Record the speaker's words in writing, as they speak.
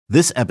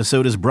This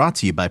episode is brought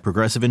to you by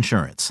Progressive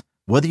Insurance.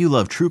 Whether you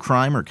love true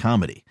crime or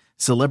comedy,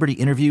 celebrity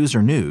interviews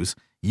or news,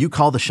 you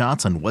call the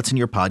shots on what's in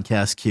your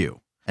podcast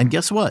queue. And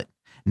guess what?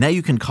 Now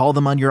you can call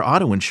them on your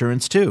auto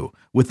insurance too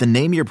with the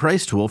Name Your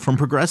Price tool from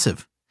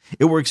Progressive.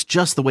 It works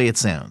just the way it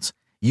sounds.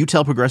 You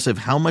tell Progressive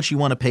how much you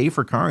want to pay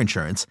for car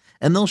insurance,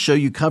 and they'll show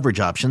you coverage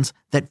options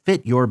that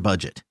fit your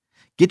budget.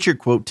 Get your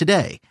quote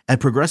today at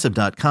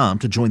Progressive.com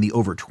to join the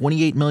over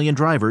 28 million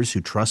drivers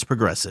who trust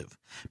Progressive.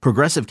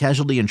 Progressive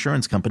Casualty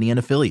Insurance Company and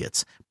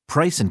Affiliates.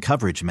 Price and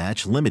coverage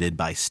match limited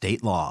by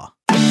state law.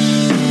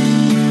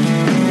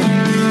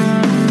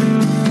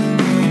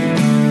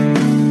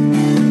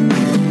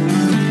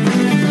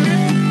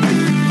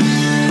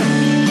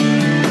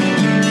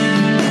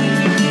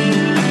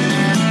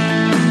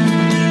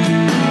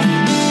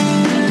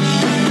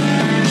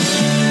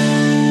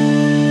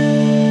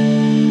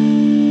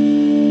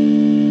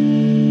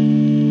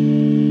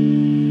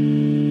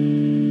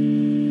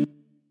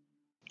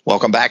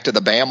 Welcome back to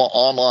the Bama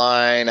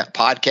Online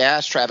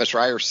podcast. Travis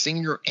Reier,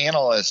 senior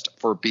analyst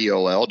for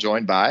BOL,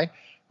 joined by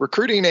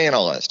recruiting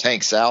analyst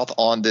Hank South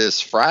on this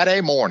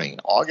Friday morning,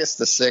 August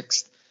the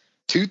 6th,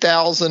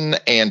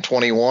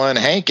 2021.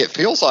 Hank, it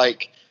feels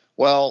like,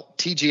 well,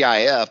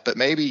 TGIF, but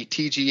maybe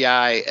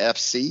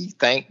TGIFC.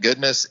 Thank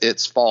goodness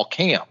it's fall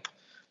camp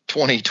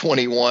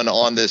 2021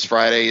 on this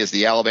Friday as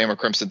the Alabama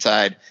Crimson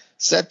Tide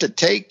set to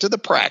take to the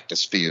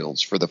practice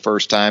fields for the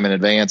first time in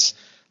advance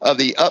of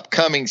the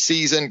upcoming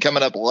season.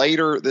 Coming up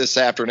later this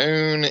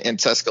afternoon in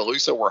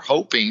Tuscaloosa, we're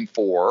hoping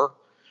for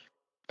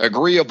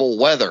agreeable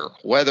weather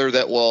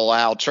that will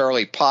allow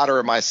Charlie Potter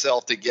and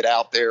myself to get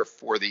out there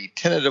for the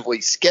tentatively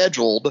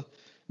scheduled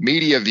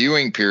media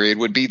viewing period.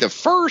 Would be the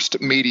first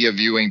media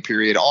viewing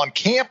period on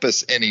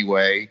campus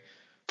anyway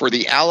for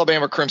the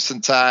Alabama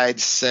Crimson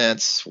Tide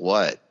since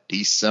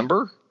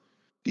December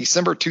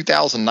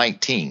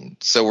 2019.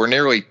 So we're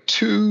nearly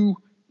 2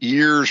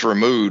 years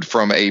removed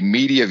from a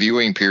media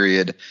viewing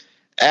period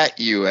at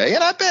UA.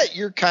 And I bet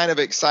you're kind of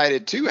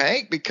excited too,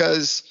 Hank,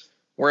 because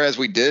whereas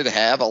we did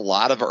have a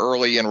lot of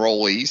early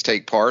enrollees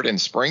take part in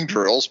spring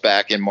drills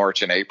back in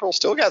March and April,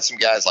 still got some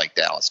guys like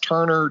Dallas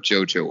Turner,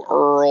 JoJo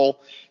Earl,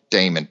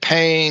 Damon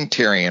Payne,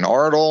 Terrion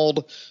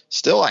Arnold,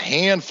 still a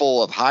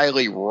handful of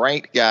highly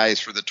ranked guys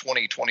for the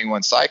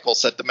 2021 cycle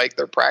set to make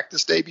their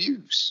practice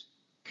debuts.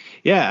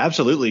 Yeah,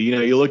 absolutely. You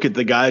know, you look at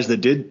the guys that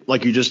did,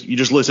 like you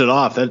just listed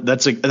off.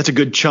 That's a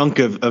good chunk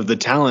of the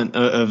talent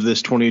of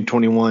this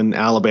 2021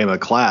 Alabama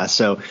class.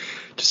 So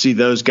to see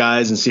those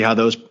guys and see how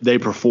they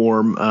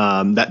perform,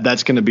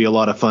 that's going to be a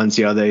lot of fun.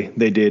 See how they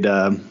did,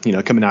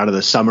 coming out of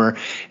the summer.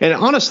 And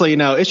honestly,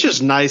 it's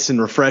just nice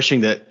and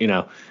refreshing that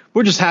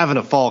we're just having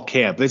a fall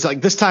camp. It's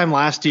like this time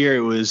last year,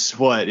 it was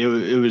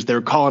they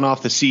were calling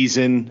off the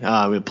season.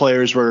 The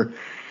players were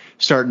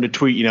starting to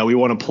tweet, we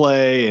want to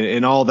play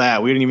and all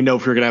that. We didn't even know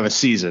if we were going to have a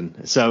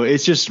season. So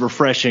it's just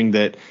refreshing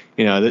that,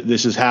 that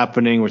this is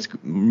happening. We're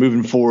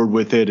moving forward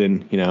with it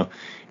and,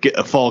 get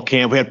a fall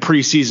camp. We had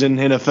preseason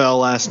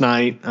NFL last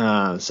night.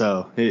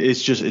 So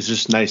it's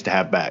just nice to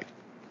have back.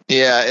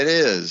 Yeah, it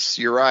is.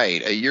 You're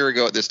right. A year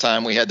ago at this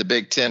time, we had the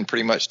Big Ten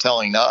pretty much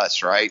telling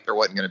us, right, there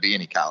wasn't going to be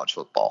any college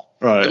football.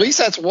 Right. At least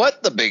that's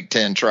what the Big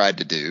Ten tried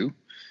to do.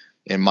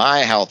 And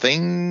how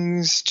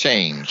things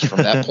changed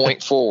from that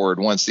point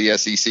forward once the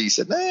SEC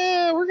said,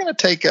 we're going to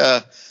take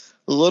a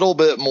little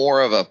bit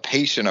more of a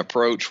patient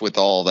approach with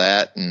all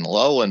that. And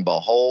lo and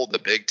behold, the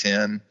Big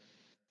Ten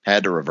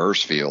had to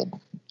reverse field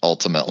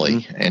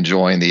ultimately and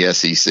join the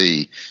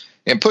SEC.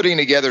 And putting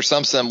together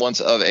some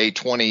semblance of a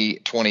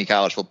 2020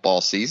 college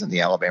football season, the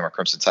Alabama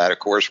Crimson Tide, of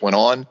course, went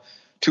on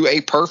to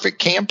a perfect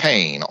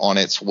campaign on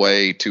its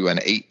way to an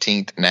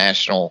 18th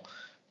national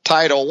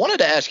title. Wanted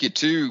to ask you,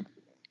 too,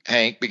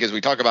 Hank, because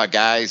we talk about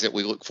guys that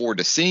we look forward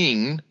to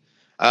seeing.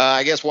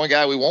 I guess one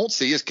guy we won't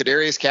see is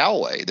Kadarius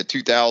Callaway, the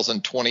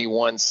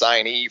 2021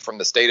 signee from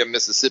the state of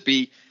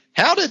Mississippi.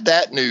 How did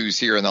that news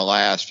here in the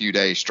last few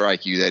days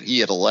strike you that he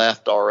had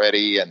left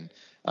already and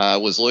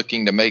was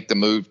looking to make the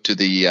move to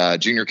the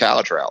junior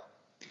college route?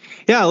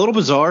 Yeah, a little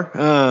bizarre.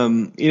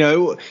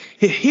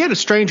 He had a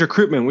strange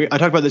recruitment. I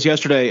talked about this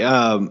yesterday.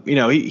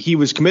 He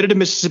was committed to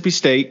Mississippi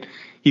State.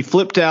 He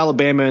flipped to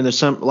Alabama in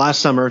the last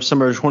summer of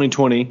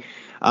 2020.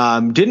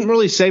 Didn't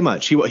really say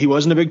much. He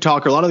wasn't a big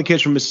talker. A lot of the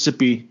kids from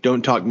Mississippi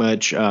don't talk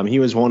much. He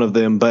was one of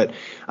them. But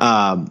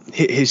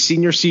his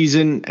senior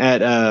season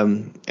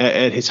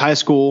at his high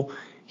school,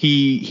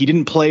 he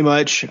didn't play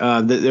much.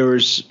 There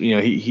was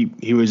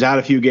he was out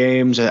a few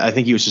games. I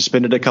think he was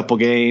suspended a couple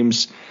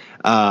games.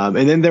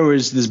 And then there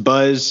was this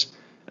buzz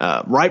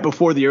right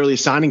before the early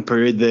signing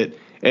period that.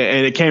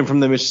 And it came from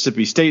the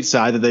Mississippi State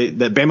side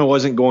that Bama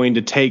wasn't going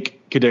to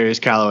take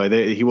Kadarius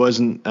Callaway. He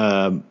wasn't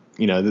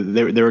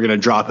they were going to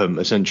drop him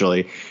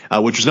essentially,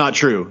 which was not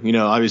true.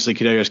 Obviously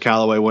Kadarius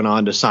Callaway went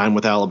on to sign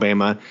with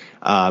Alabama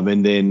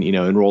and then,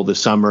 enrolled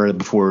this summer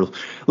before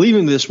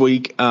leaving this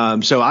week.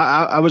 So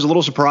I was a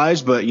little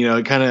surprised, but,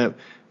 it kind of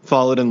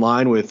followed in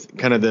line with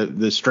kind of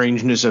the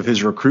strangeness of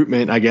his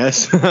recruitment, I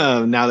guess,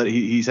 now that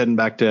he's heading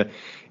back to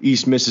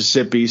East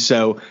Mississippi.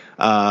 So,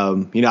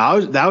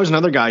 that was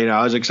another guy,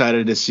 I was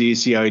excited to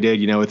see how he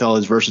did, with all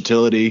his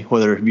versatility,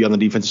 whether it be on the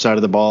defensive side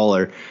of the ball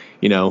or,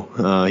 he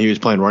was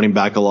playing running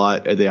back a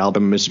lot at the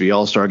Alabama-Mississippi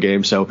All-Star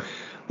game. So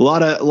a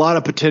lot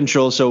of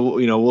potential. So,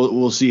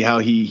 we'll see how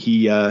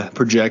he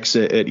projects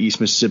at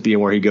East Mississippi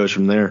and where he goes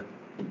from there.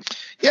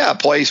 Yeah, a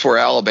place where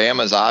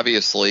Alabama's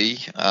obviously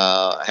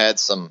had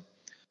some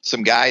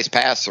guys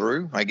pass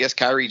through. I guess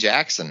Kyrie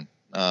Jackson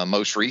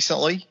most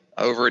recently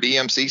over at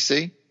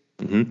EMCC.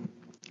 Mm-hmm.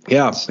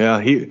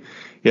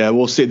 Yeah,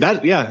 we'll see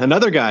that. Yeah,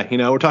 another guy.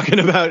 We're talking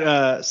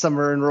about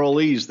summer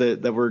enrollees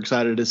that we're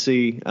excited to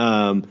see.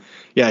 I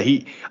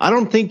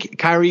don't think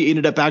Kyrie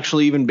ended up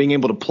actually even being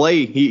able to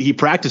play. He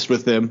practiced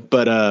with them,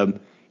 but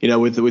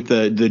with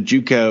the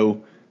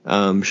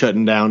JUCO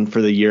shutting down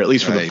for the year, at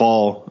least for the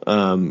fall,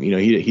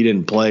 he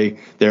didn't play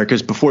there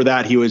because before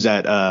that he was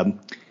at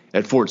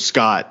Fort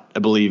Scott, I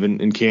believe,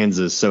 in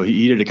Kansas. So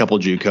he did a couple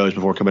of JUCOs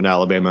before coming to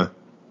Alabama.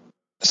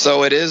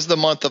 So it is the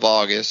month of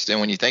August. And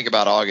when you think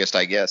about August,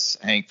 I guess,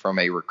 Hank, from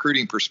a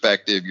recruiting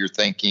perspective, you're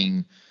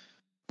thinking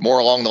more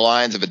along the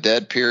lines of a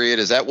dead period.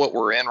 Is that what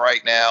we're in right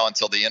now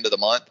until the end of the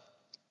month?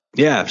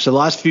 Yeah. So the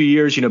last few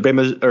years,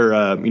 Bama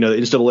the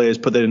NCAA has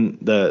put in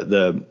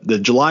the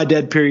July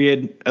dead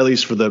period, at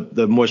least for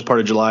the most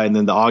part of July, and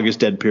then the August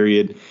dead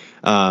period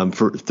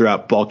for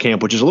throughout fall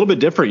camp, which is a little bit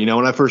different.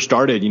 When I first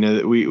started,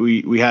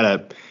 we had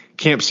a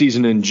camp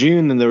season in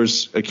June, then there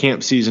was a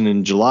camp season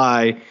in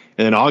July.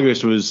 And then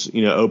August was,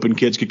 open.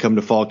 Kids could come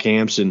to fall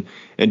camps and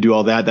do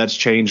all that. That's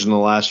changed in the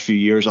last few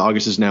years.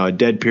 August is now a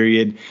dead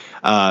period.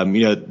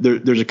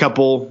 There's a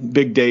couple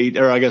big date,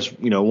 or I guess,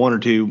 one or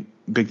two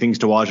big things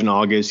to watch in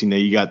August.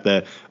 You got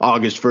the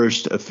August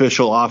 1st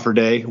official offer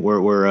day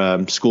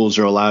where schools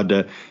are allowed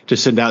to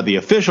send out the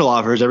official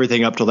offers.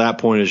 Everything up till that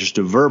point is just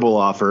a verbal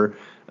offer.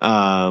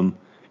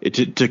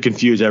 To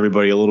confuse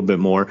everybody a little bit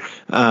more.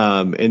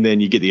 And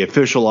then you get the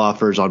official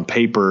offers on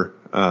paper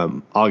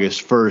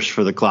August 1st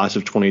for the class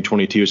of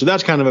 2022. So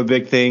that's kind of a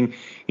big thing.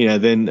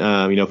 Then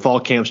fall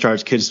camp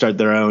starts, kids start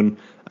their own,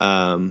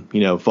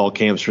 fall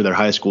camps for their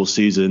high school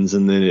seasons.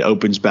 And then it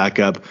opens back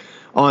up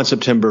on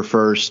September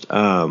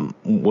 1st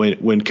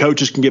when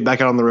coaches can get back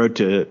out on the road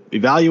to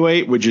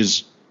evaluate, which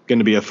is going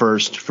to be a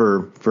first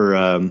for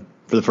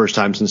the first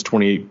time since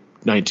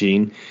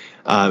 2019.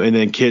 And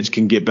then kids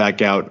can get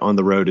back out on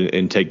the road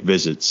and take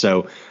visits.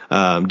 So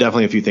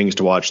definitely a few things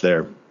to watch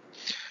there.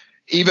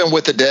 Even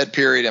with the dead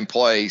period in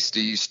place,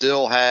 do you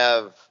still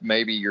have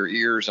maybe your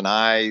ears and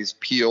eyes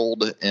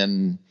peeled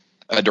in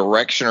a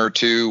direction or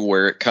two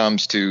where it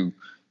comes to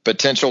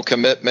potential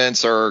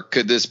commitments, or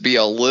could this be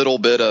a little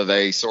bit of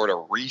a sort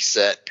of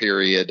reset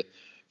period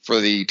for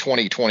the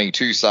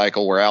 2022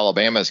 cycle where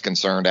Alabama is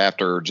concerned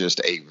after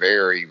just a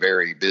very,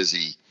 very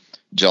busy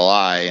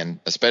July, and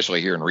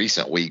especially here in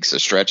recent weeks, a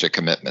stretch of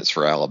commitments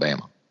for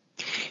Alabama?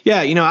 Yeah,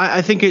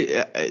 I think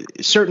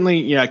it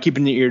certainly,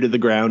 keeping the ear to the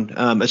ground,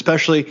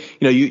 especially,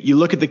 you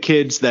look at the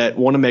kids that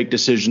want to make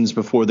decisions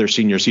before their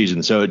senior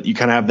season. So you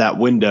kind of have that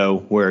window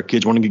where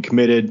kids want to get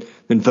committed,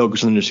 then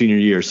focus on their senior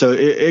year. So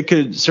it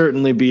could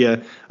certainly be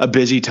a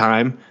busy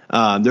time.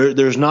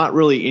 There's not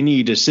really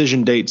any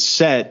decision dates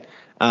set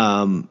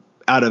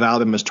out of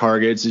Alabama's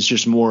targets. It's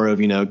just more of,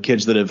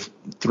 kids that have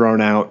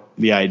thrown out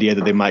the idea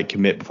that they might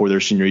commit before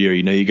their senior year.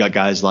 You got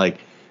guys like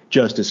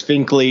Justice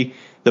Finkley,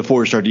 the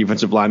four-star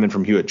defensive lineman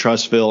from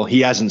Hewitt-Trussville.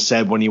 He hasn't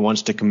said when he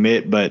wants to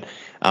commit, but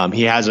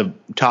he has a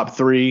top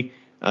three.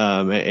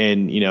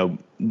 And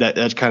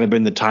that's kind of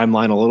been the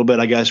timeline a little bit,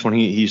 I guess, when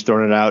he's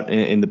thrown it out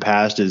in the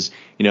past is,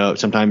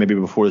 sometime maybe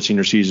before the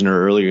senior season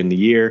or earlier in the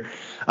year.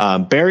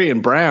 Barry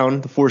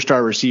Brown, the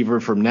four-star receiver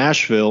from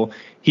Nashville,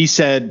 he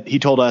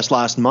told us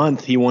last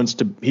month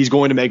he's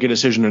going to make a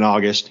decision in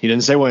August. He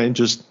didn't say when,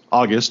 just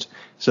August.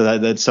 So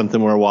that's something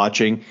we're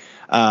watching.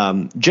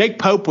 Jake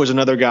Pope was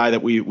another guy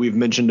that we've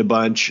mentioned a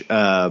bunch.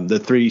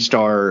 The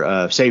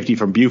three-star safety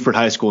from Buford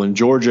High School in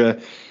Georgia.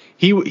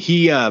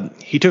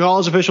 He took all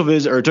his official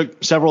visits, or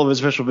took several of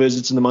his official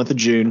visits in the month of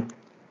June.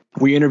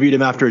 We interviewed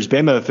him after his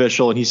Bama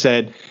official, and he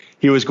said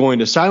he was going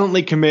to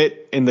silently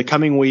commit in the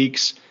coming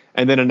weeks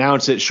and then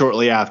announce it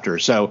shortly after.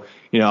 So,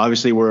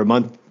 obviously we're a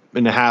month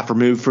and a half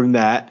removed from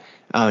that.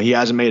 He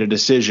hasn't made a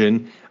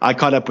decision. I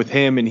caught up with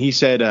him, and he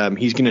said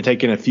he's going to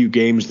take in a few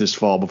games this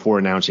fall before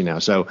announcing now.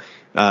 So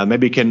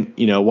maybe can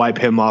wipe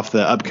him off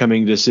the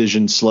upcoming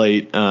decision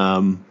slate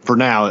for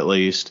now at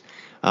least.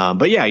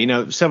 But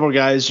yeah, several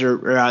guys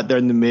are out there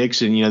in the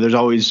mix, and there's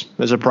always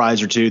a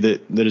surprise or two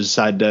that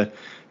decide to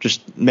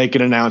just make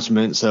an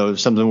announcement. So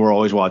something we're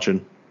always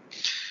watching.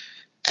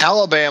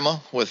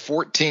 Alabama with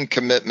 14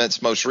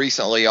 commitments, most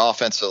recently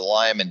offensive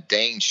lineman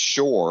Dane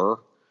Shore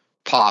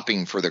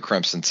popping for the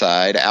Crimson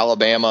Tide.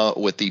 Alabama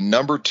with the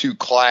number 2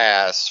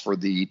 class for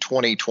the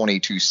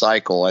 2022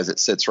 cycle as it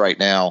sits right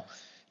now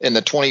in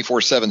the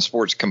 24/7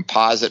 Sports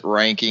composite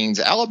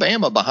rankings.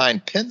 Alabama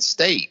behind Penn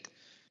State.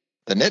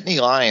 The Nittany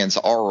Lions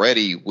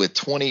already with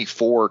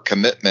 24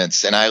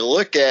 commitments. And I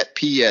look at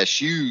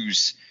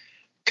PSU's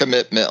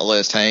commitment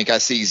list, Hank. I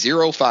see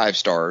 0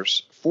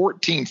 5-stars,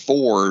 14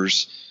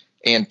 4s,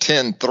 and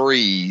 10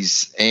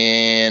 threes.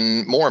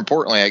 And more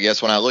importantly, I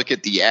guess, when I look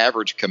at the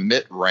average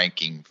commit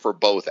ranking for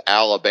both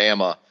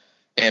Alabama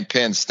and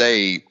Penn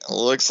State, it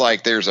looks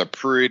like there's a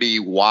pretty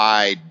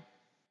wide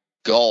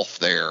gulf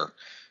there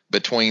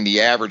between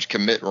the average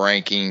commit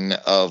ranking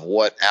of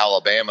what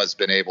Alabama's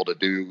been able to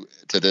do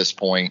to this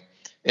point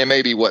and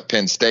maybe what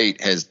Penn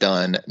State has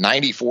done.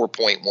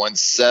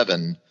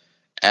 94.17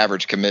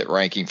 average commit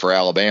ranking for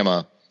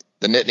Alabama.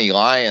 The Nittany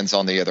Lions,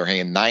 on the other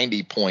hand,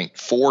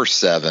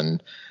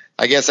 90.47.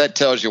 I guess that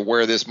tells you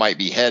where this might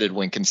be headed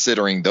when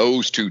considering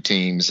those two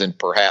teams and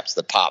perhaps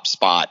the top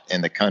spot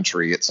in the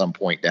country at some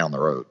point down the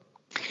road.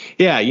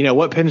 Yeah,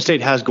 what Penn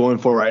State has going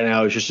for right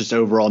now is just its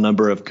overall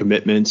number of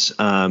commitments.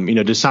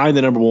 To sign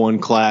the number one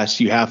class,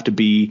 you have to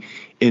be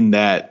in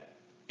that,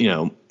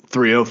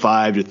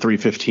 305 to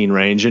 315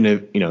 range. And,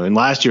 in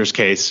last year's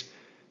case,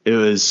 it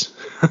was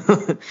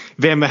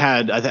Bama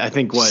had, I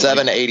think,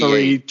 788,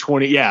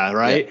 320. Yeah,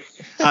 right.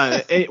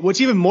 Yeah. What's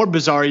even more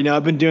bizarre,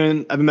 I've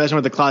been messing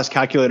with the class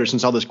calculator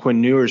since all this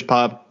Quinn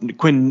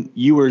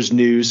Ewers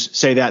news.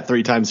 Say that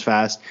 3 times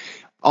fast.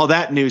 All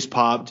that news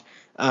popped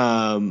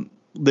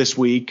this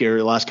week or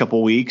the last couple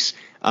of weeks.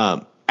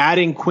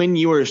 Adding Quinn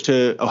Ewers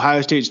to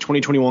Ohio State's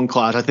 2021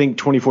 class, I think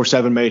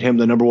 24/7 made him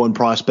the number one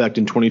prospect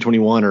in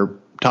 2021 or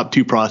top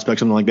 2 prospect,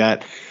 something like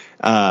that.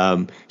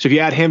 So if you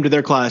add him to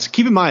their class,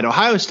 keep in mind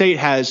Ohio State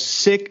has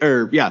 6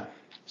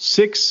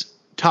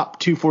 top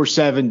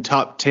 247,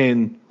 top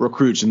 10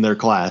 recruits in their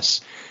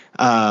class.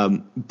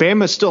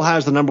 Bama still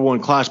has the number one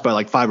class by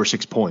like 5 or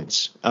 6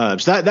 points.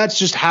 So that's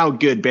just how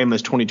good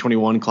Bama's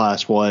 2021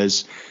 class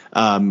was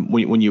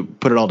when you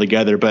put it all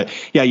together. But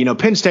yeah,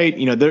 Penn State,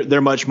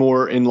 they're much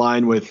more in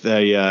line with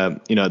they're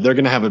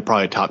going to have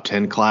probably a top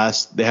 10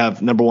 class. They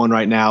have number one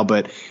right now,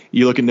 but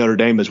you look at Notre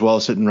Dame as well,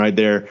 sitting right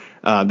there.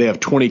 They have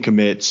 20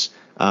 commits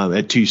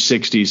at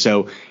 260.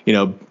 So,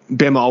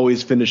 Bama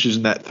always finishes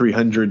in that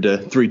 300 to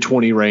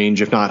 320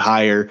 range, if not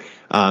higher.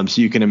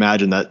 So you can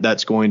imagine that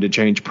that's going to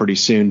change pretty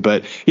soon.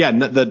 But yeah,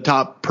 the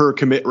top per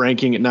commit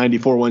ranking at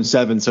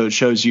 94.17. So it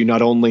shows you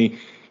not only,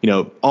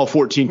 all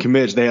 14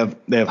 commits, they have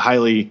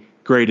highly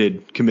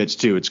graded commits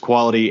too. It's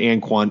quality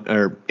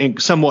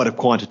and somewhat of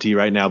quantity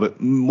right now,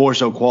 but more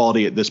so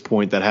quality at this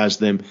point that has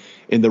them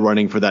in the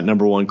running for that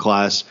number one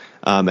class.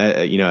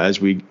 As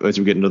we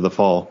get into the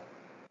fall.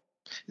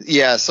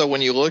 Yeah. So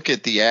when you look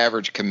at the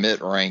average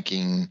commit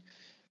ranking,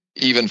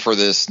 even for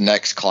this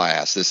next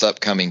class, this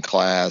upcoming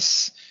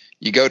class,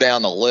 you go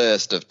down the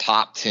list of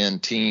top 10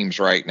 teams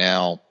right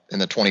now in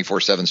the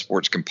 24/7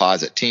 Sports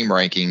Composite team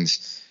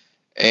rankings.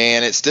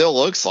 And it still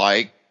looks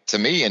like, to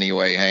me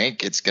anyway,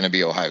 Hank, it's going to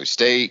be Ohio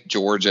State,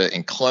 Georgia,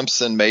 and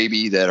Clemson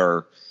maybe that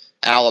are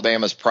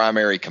Alabama's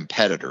primary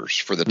competitors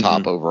for the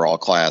top overall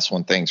class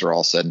when things are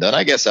all said and done.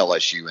 I guess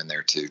LSU in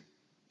there too.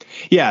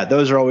 Yeah,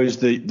 those are always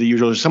the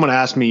usual. Someone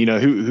asked me,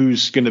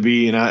 who's going to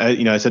be, and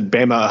I said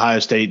Bama, Ohio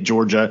State,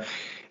 Georgia.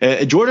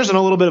 Georgia's in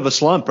a little bit of a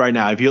slump right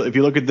now. If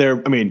you look at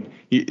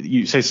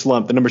you say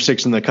slump, the number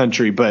 6 in the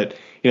country, but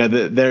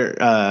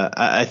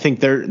I think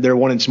they're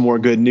wanting some more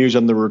good news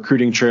on the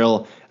recruiting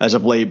trail as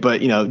of late.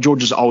 But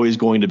Georgia's always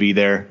going to be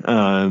there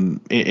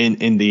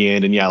in the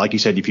end. And yeah, like you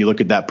said, if you look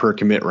at that per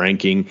commit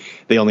ranking,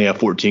 they only have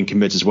 14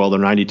 commits as well.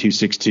 They're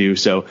 92.62,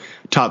 so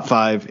top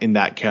 5 in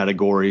that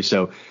category.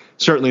 So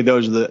certainly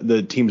those are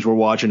the teams we're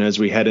watching as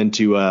we head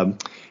into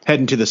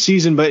the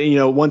season. But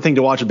one thing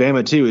to watch at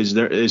Bama too is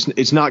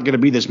it's not going to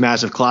be this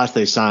massive class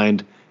they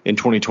signed in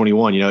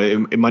 2021.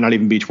 It might not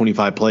even be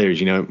 25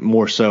 players.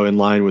 More so in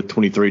line with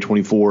 23,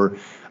 24.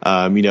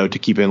 To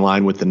keep in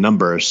line with the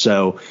numbers.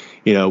 So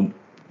will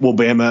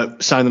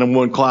Bama sign the number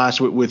one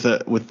class with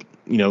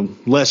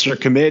lesser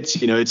commits?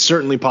 It's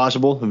certainly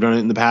possible. They've done it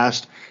in the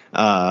past.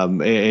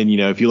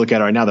 If you look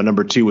at it right now, they're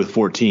number 2 with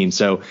 14.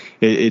 So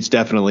it's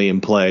definitely in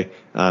play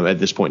at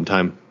this point in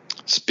time.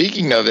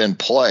 Speaking of in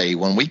play,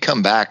 when we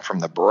come back from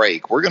the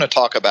break, we're going to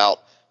talk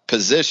about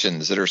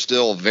positions that are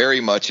still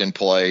very much in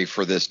play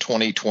for this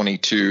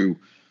 2022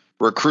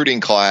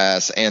 recruiting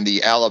class and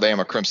the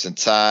Alabama Crimson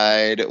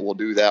Tide. We'll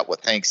do that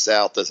with Hank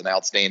South, does an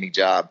outstanding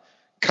job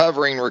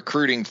covering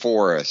recruiting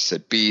for us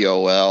at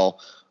BOL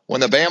when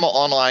the Bama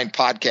Online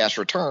podcast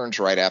returns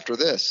right after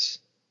this.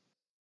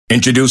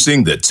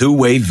 Introducing the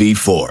Two-Way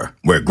V4,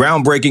 where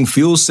groundbreaking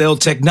fuel cell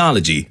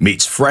technology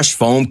meets fresh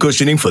foam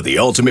cushioning for the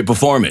ultimate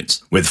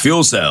performance. With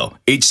Fuel Cell,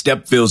 each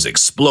step feels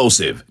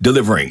explosive,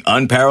 delivering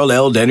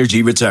unparalleled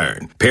energy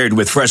return. Paired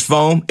with fresh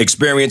foam,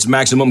 experience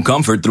maximum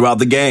comfort throughout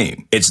the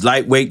game. Its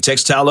lightweight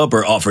textile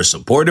upper offers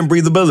support and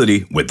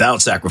breathability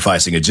without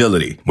sacrificing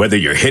agility. Whether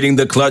you're hitting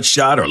the clutch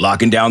shot or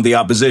locking down the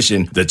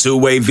opposition, the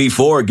Two-Way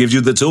V4 gives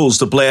you the tools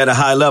to play at a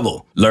high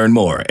level. Learn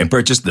more and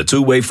purchase the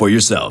Two-Way for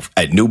yourself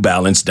at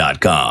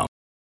newbalance.com.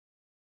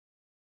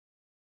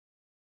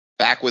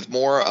 Back with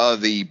more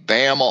of the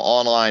Bama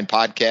Online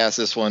podcast,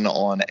 this one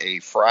on a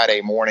Friday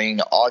morning,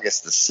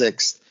 August the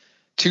 6th,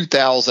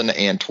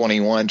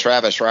 2021.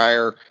 Travis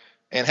Reier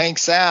and Hank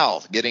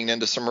South getting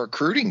into some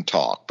recruiting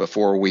talk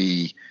before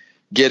we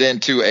get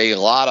into a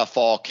lot of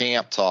fall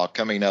camp talk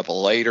coming up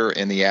later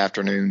in the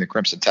afternoon. The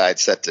Crimson Tide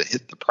set to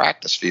hit the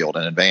practice field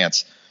in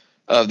advance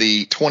of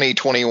the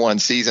 2021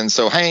 season.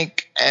 So,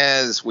 Hank,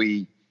 as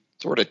we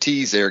sort of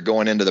tease there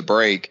going into the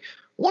break,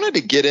 wanted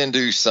to get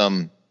into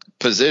some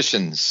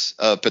positions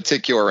of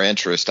particular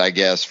interest, I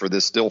guess, for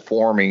this still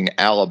forming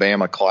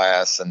Alabama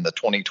class and the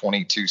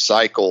 2022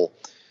 cycle.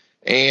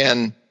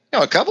 And,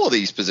 a couple of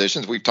these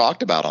positions we've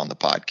talked about on the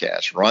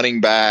podcast: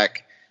 running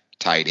back,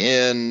 tight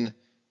end,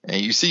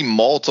 and you see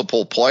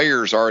multiple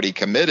players already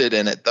committed.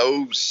 And at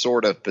those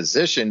sort of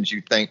positions, you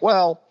think,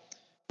 well,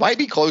 might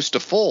be close to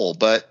full.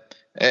 But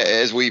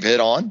as we've hit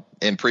on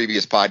in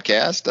previous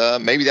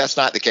podcasts, maybe that's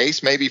not the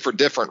case. Maybe for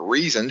different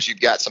reasons. You've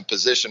got some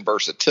position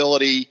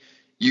versatility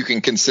you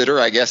can consider,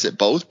 I guess, at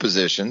both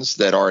positions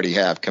that already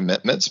have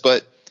commitments.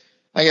 But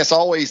I guess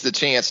always the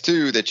chance,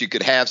 too, that you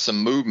could have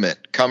some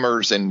movement,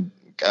 comings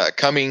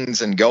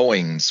and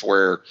goings,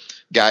 where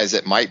guys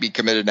that might be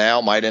committed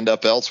now might end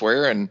up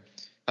elsewhere. And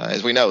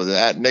as we know,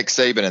 that Nick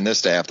Saban and this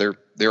staff,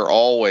 they're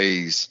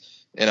always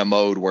in a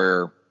mode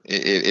where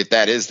if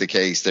that is the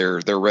case,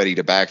 they're ready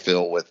to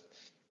backfill with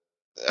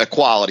a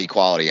quality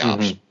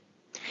option.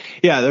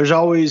 Yeah, there's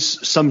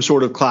always some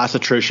sort of class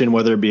attrition,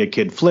 whether it be a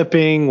kid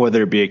flipping,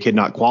 whether it be a kid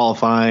not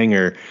qualifying,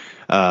 or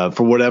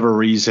for whatever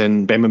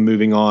reason, Bama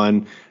moving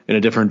on in a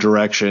different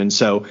direction.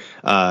 So,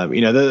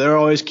 they're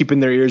always keeping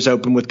their ears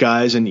open with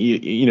guys. And,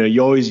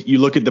 you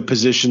look at the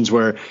positions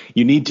where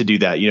you need to do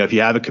that. If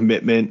you have a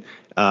commitment,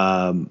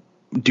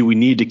 do we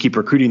need to keep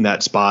recruiting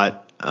that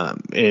spot?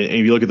 And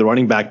if you look at the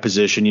running back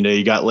position,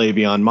 you got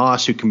Le'Veon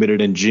Moss, who committed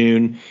in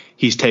June.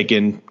 He's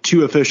taken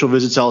 2 official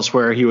visits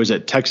elsewhere. He was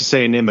at Texas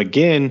A&M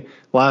again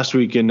last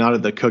weekend, not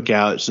at the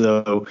Cookout.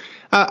 So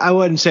I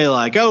wouldn't say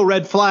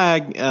red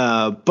flag,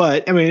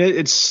 but I mean,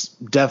 it's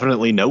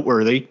definitely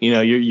noteworthy.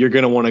 You're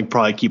going to want to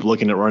probably keep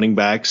looking at running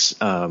backs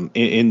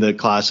in the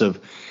class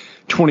of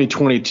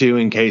 2022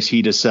 in case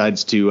he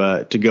decides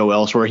to go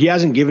elsewhere. He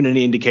hasn't given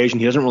any indication.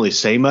 He doesn't really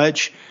say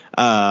much.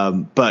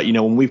 But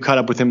when we've caught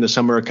up with him this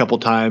summer a couple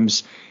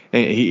times,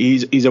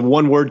 he's a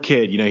one-word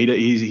kid.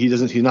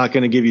 He's not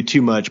going to give you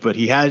too much, but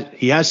he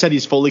has said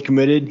he's fully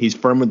committed. He's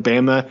firm with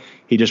Bama.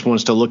 He just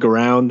wants to look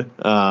around.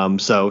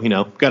 So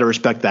got to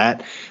respect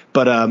that.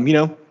 But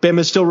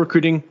Bama's still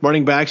recruiting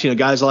running backs.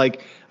 Guys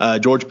like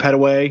George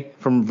Pettaway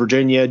from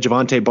Virginia,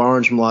 Javante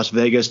Barnes from Las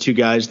Vegas, 2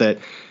 guys that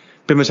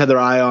Bama's had their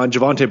eye on.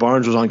 Javante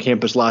Barnes was on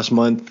campus last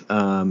month,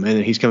 and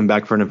he's coming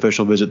back for an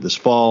official visit this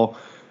fall.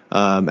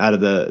 Out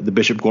of the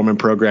Bishop Gorman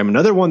program.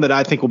 Another one that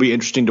I think will be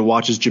interesting to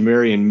watch is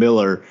Jamarian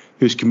Miller,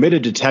 who's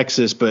committed to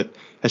Texas but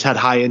has had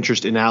high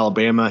interest in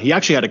Alabama. He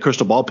actually had a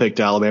crystal ball pick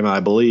to Alabama, I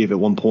believe, at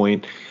one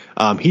point.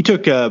 He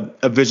took a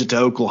visit to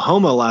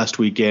Oklahoma last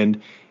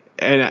weekend,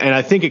 and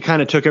I think it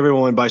kind of took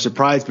everyone by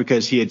surprise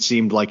because he had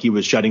seemed like he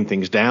was shutting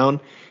things down.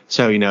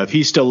 So, if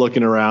he's still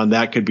looking around,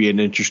 that could be an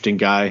interesting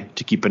guy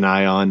to keep an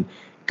eye on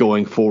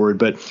going forward.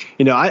 But,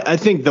 I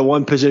think the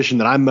one position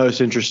that I'm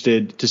most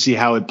interested to see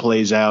how it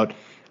plays out,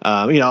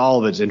 all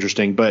of it's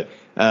interesting, but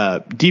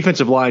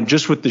defensive line,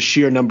 just with the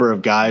sheer number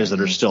of guys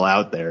that are still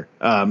out there.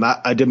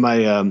 I did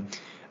my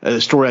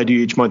story I do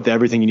each month,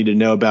 everything you need to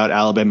know about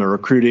Alabama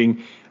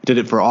recruiting. I did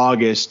it for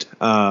August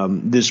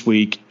this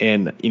week,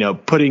 and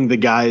putting the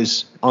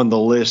guys on the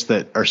list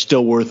that are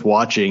still worth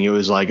watching. It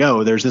was like,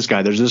 oh, there's this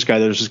guy, there's this guy,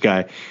 there's this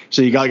guy.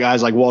 So you got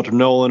guys like Walter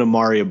Nolan,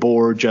 Amari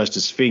Abor,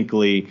 Justice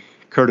Finkley,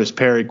 Curtis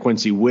Perry,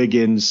 Quincy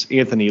Wiggins,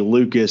 Anthony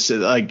Lucas.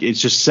 It's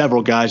just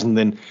several guys. And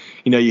then,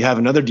 you have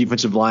another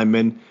defensive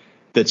lineman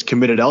that's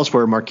committed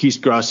elsewhere, Marquise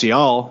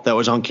Gracial, that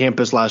was on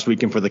campus last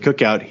weekend for the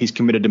Cookout. He's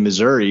committed to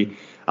Missouri.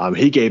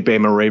 He gave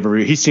Bama a rave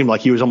review. He seemed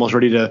like he was almost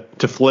ready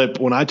to flip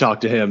when I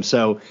talked to him.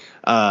 So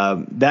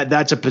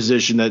that's a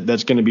position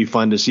that's going to be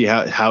fun to see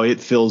how it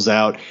fills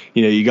out.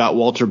 You got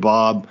Walter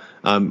Bobb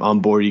on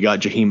board. You got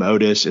Jaheim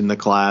Otis in the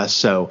class.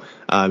 So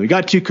you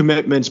got 2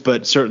 commitments,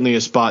 but certainly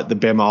a spot that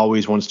Bama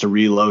always wants to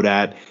reload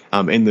at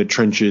in the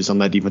trenches on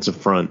that defensive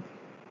front.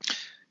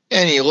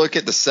 And you look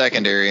at the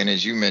secondary, and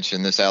as you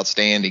mentioned, this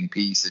outstanding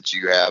piece that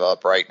you have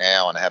up right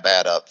now and have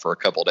had up for a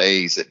couple of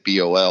days at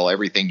BOL,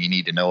 everything you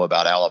need to know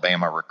about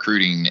Alabama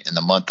recruiting in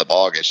the month of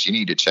August, you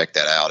need to check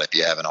that out if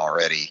you haven't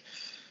already.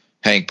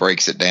 Hank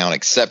breaks it down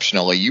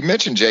exceptionally. You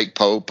mentioned Jake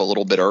Pope a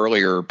little bit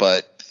earlier,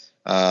 but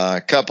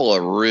a couple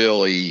of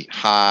really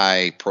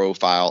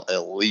high-profile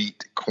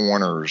elite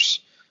corners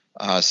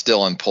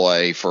still in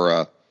play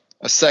for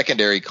a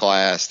secondary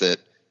class that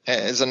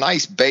is a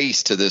nice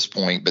base to this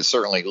point, but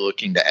certainly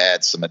looking to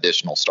add some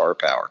additional star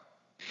power.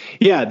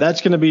 Yeah, that's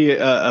going to be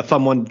a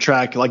fun one to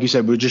track, like you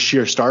said, with just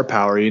sheer star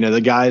power.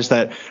 The guys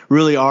that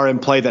really are in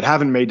play that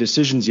haven't made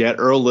decisions yet.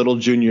 Earl Little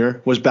Jr.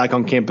 was back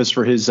on campus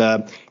for his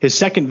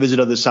second visit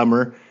of the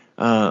summer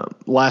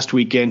last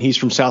weekend. He's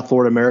from South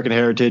Florida American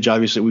Heritage.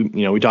 Obviously,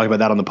 we talked about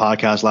that on the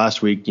podcast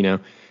last week.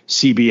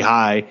 CB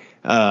High,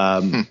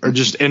 or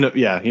just end up,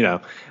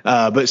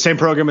 but same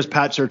program as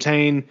Pat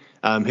Surtain.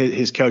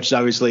 His coach is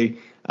obviously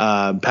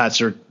Pat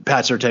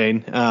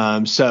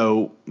Surtain.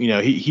 So,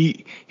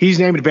 he's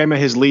named Bama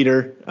his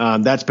leader.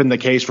 That's been the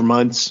case for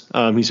months.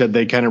 He said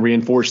they kind of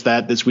reinforced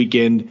that this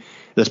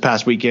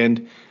past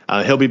weekend.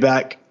 He'll be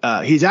back.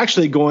 He's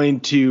actually going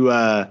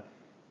to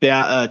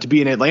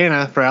be in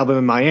Atlanta for Alabama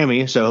and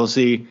Miami. So he'll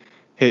see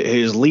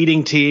his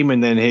leading team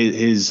and then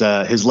his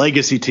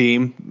legacy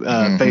team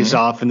face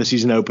off in the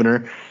season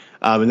opener.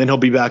 And then he'll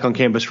be back on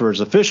campus for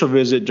his official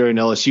visit during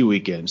LSU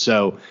weekend.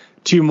 So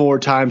 2 more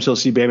times he'll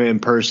see Bama in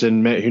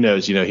person. Who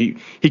knows?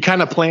 He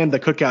kind of planned the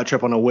cookout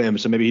trip on a whim,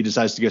 so maybe he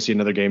decides to go see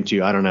another game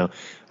too. I don't know.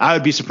 I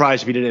would be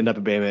surprised if he didn't end up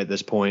at Bama at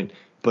this point,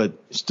 but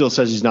still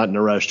says he's not in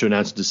a rush to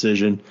announce a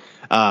decision.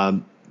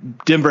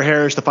 Denver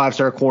Harris, the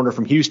 5-star corner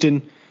from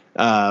Houston.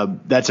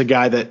 That's a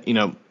guy that,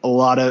 a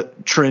lot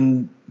of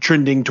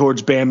trending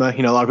towards Bama.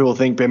 A lot of people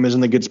think Bama's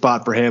in the good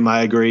spot for him.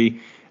 I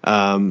agree.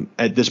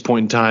 At this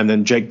point in time,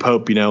 then Jake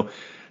Pope, I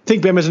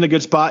think Bama's in a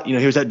good spot.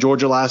 He was at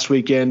Georgia last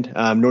weekend.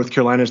 North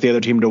Carolina's the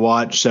other team to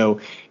watch. So,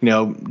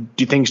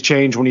 do things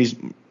change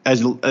when as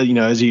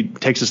he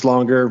takes us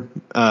longer,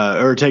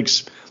 or it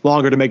takes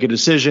longer to make a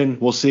decision?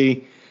 We'll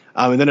see.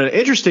 And then an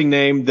interesting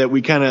name that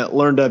we kind of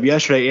learned of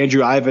yesterday,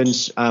 Andrew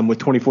Ivins with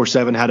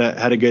 24/7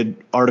 had a good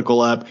article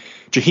up.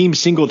 Jaheim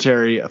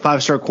Singletary, a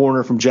 5-star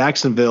corner from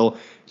Jacksonville,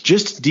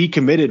 just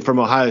decommitted from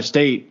Ohio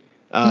State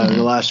in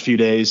the last few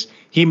days.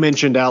 He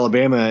mentioned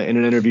Alabama in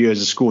an interview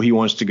as a school he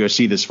wants to go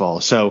see this fall.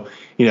 So,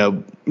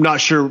 not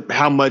sure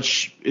how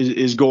much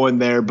is going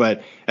there,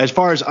 but as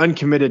far as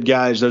uncommitted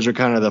guys, those are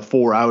kind of the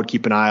 4 I would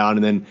keep an eye on.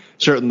 And then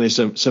certainly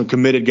some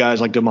committed guys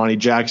like Damani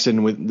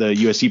Jackson with the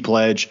USC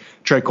pledge,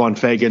 Traquan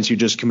Fagans, who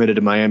just committed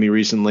to Miami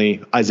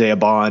recently, Isaiah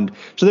Bond.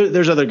 So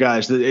there's other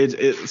guys.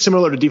 It's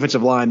similar to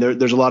defensive line.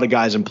 There's a lot of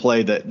guys in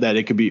play that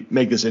it could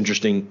make this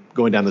interesting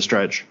going down the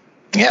stretch.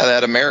 Yeah,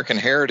 that American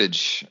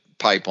Heritage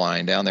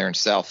pipeline down there in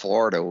South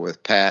Florida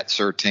with Pat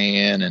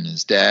Surtain and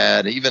his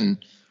dad, even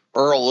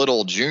Earl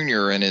Little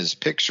Jr. in his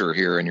picture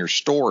here in your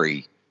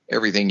story,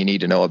 everything you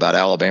need to know about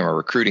Alabama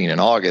recruiting in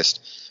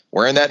August,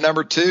 wearing that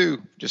number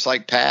 2, just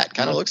like Pat,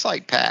 kind of looks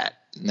like Pat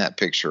in that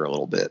picture a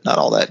little bit. Not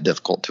all that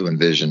difficult to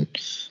envision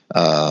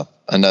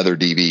another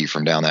DB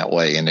from down that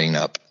way ending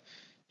up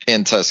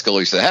in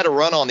Tuscaloosa. Had a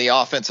run on the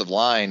offensive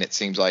line, it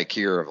seems like,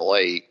 here of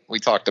late. We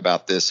talked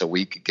about this a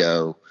week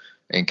ago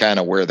and kind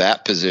of where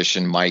that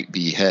position might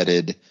be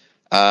headed.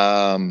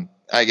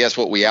 I guess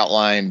what we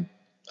outlined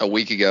a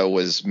week ago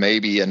was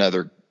maybe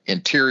another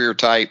interior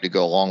type to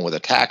go along with a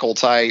tackle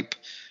type.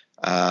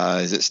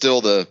 Is it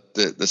still the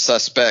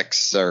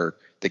suspects or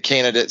the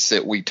candidates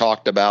that we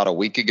talked about a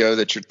week ago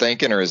that you're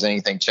thinking, or has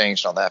anything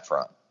changed on that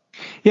front?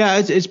 Yeah,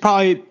 it's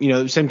probably,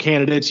 the same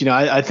candidates.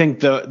 I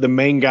think the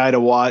main guy to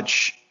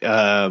watch,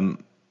 at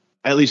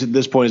least at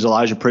this point, is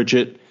Elijah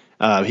Pritchett.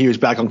 He was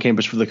back on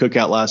campus for the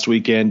cookout last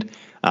weekend.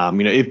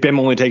 If Bama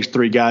only takes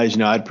 3 guys,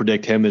 I'd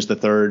predict him as the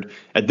 3rd.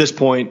 At this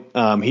point,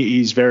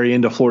 he's very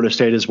into Florida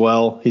State as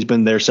well. He's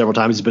been there several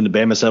times. He's been to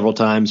Bama several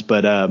times.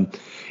 But,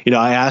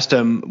 I asked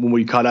him when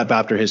we caught up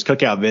after his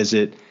cookout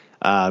visit,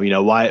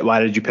 why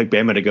did you pick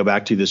Bama to go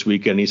back to this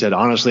weekend? He said,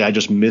 honestly, I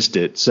just missed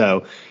it.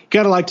 So you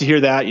got to like to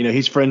hear that.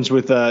 He's friends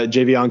with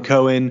Javion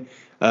Cohen,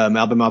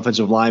 Alabama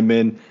offensive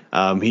lineman.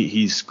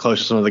 He's close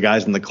to some of the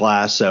guys in the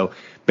class. So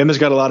Bama's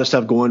got a lot of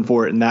stuff going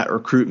for it in that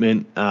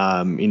recruitment.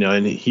 And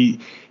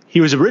he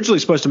was originally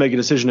supposed to make a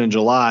decision in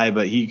July,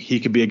 but he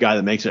could be a guy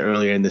that makes it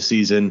earlier in the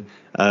season,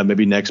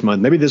 maybe next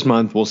month, maybe this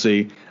month. We'll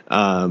see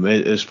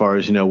as far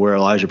as, where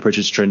Elijah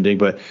Pritchett's trending.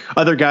 But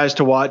other guys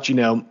to watch,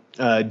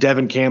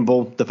 Devin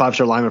Campbell, the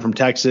 5-star lineman from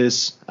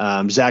Texas,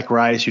 Zach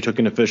Rice, who took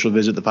an official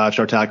visit, the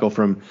 5-star tackle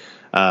from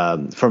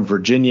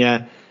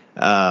Virginia,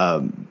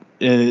 and,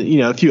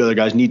 a few other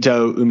guys,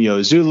 Nito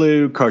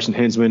Umeozulu, Carson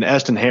Hinsman,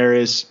 Eston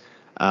Harris,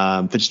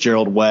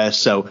 Fitzgerald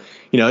West. So,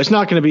 it's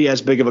not going to be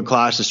as big of a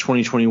class as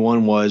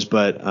 2021 was,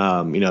 but,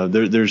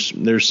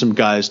 there's some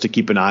guys to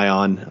keep an eye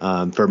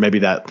on for maybe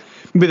that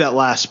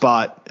last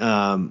spot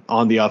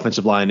on the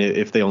offensive line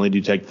if they only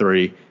do take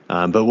 3.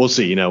 But we'll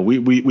see.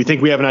 We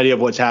think we have an idea of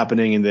what's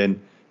happening, and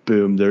then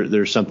boom,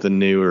 there's something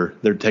new, or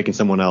they're taking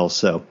someone else.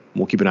 So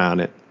we'll keep an eye on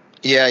it.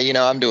 Yeah,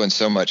 I'm doing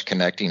so much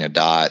connecting the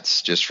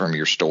dots just from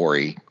your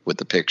story with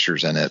the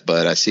pictures in it.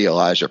 But I see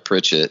Elijah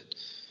Pritchett,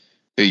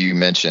 who you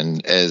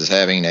mentioned, as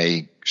having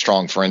a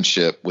strong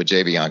friendship with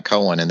Javion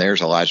Cohen, and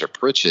there's Elijah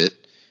Pritchett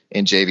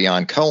in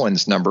Javion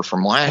Cohen's number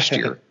from last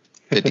year,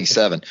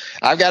 57.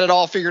 I've got it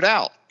all figured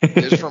out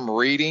just from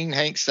reading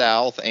Hank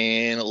South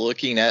and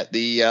looking at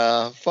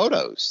the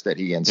photos that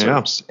he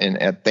inserts. Yeah. And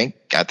I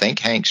think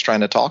Hank's trying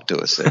to talk to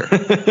us there. I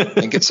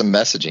think it's some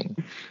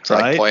messaging. It's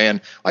right?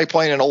 like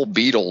playing an old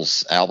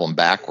Beatles album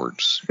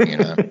backwards.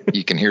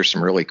 You can hear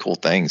some really cool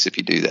things if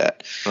you do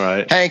that.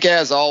 Right. Hank,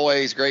 as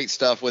always, great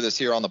stuff with us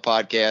here on the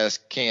podcast.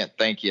 Can't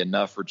thank you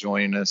enough for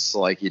joining us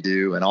like you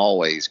do, and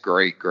always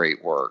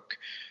great work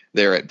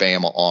there at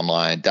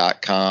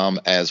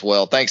BamaOnline.com as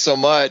well. Thanks so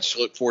much.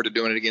 Look forward to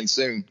doing it again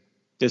soon.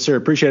 Yes, sir.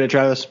 Appreciate it,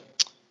 Travis.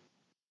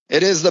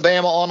 It is the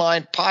Bama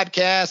Online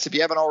Podcast. If you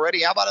haven't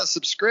already, how about a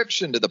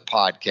subscription to the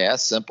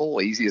podcast?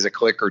 Simple, easy as a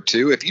click or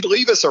two. If you'd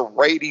leave us a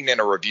rating and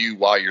a review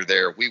while you're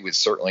there, we would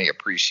certainly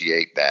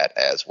appreciate that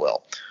as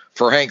well.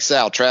 For Hank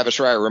Sal, Travis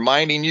Reier,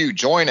 reminding you,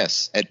 join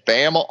us at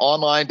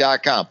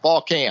BamaOnline.com.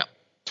 Fall Camp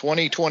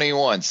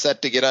 2021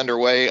 set to get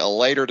underway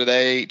later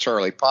today.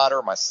 Charlie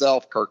Potter,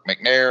 myself, Kirk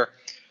McNair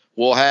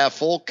will have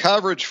full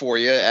coverage for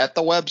you at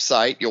the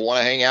website. You'll want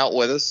to hang out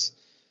with us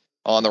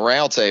on the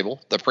Roundtable,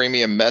 the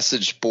premium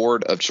message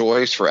board of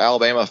choice for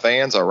Alabama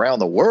fans around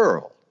the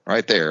world,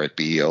 right there at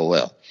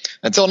BOL.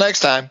 Until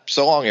next time,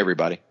 so long,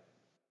 everybody.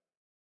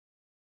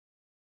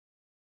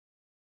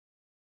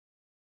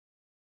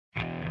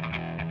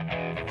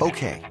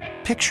 Okay,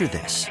 picture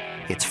this.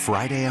 It's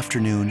Friday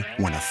afternoon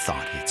when a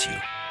thought hits you.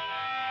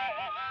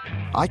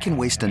 I can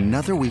waste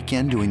another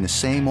weekend doing the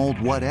same old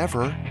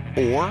whatever,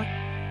 or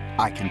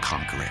I can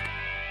conquer it.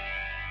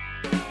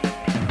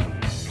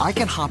 I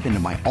can hop into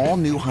my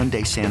all-new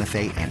Hyundai Santa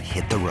Fe and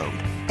hit the road.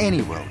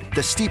 Any road.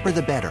 The steeper,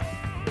 the better.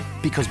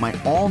 Because my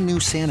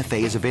all-new Santa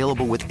Fe is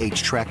available with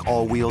H-Track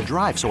all-wheel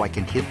drive, so I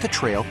can hit the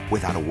trail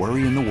without a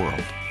worry in the world.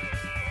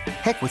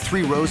 Heck, with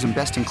 3 rows and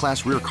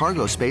best-in-class rear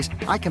cargo space,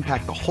 I can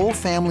pack the whole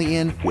family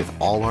in with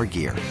all our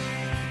gear.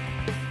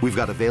 We've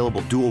got available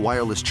dual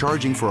wireless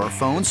charging for our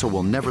phones, so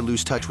we'll never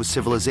lose touch with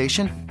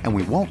civilization, and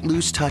we won't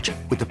lose touch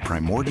with the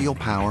primordial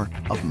power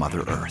of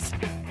Mother Earth.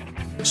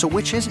 So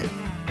which is it?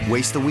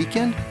 Waste the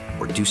weekend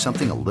or do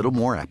something a little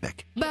more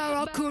epic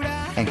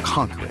and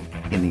conquer it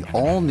in the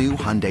all-new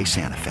Hyundai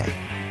Santa Fe.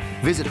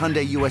 Visit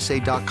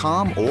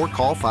HyundaiUSA.com or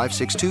call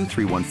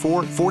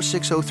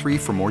 562-314-4603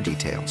 for more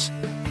details.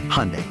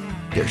 Hyundai,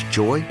 there's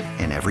joy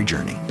in every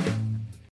journey.